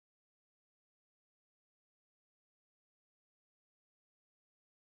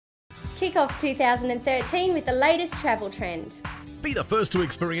Kick off 2013 with the latest travel trend. Be the first to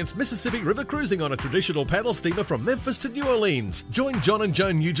experience Mississippi River cruising on a traditional paddle steamer from Memphis to New Orleans. Join John and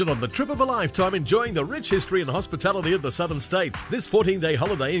Joan Nugent on the trip of a lifetime, enjoying the rich history and hospitality of the southern states. This 14-day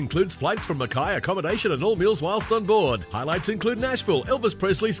holiday includes flights from Mackay, accommodation and all meals whilst on board. Highlights include Nashville, Elvis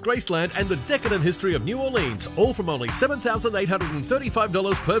Presley's Graceland and the decadent history of New Orleans, all from only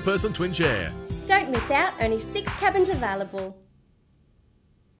 $7,835 per person twin share. Don't miss out, only 6 cabins available.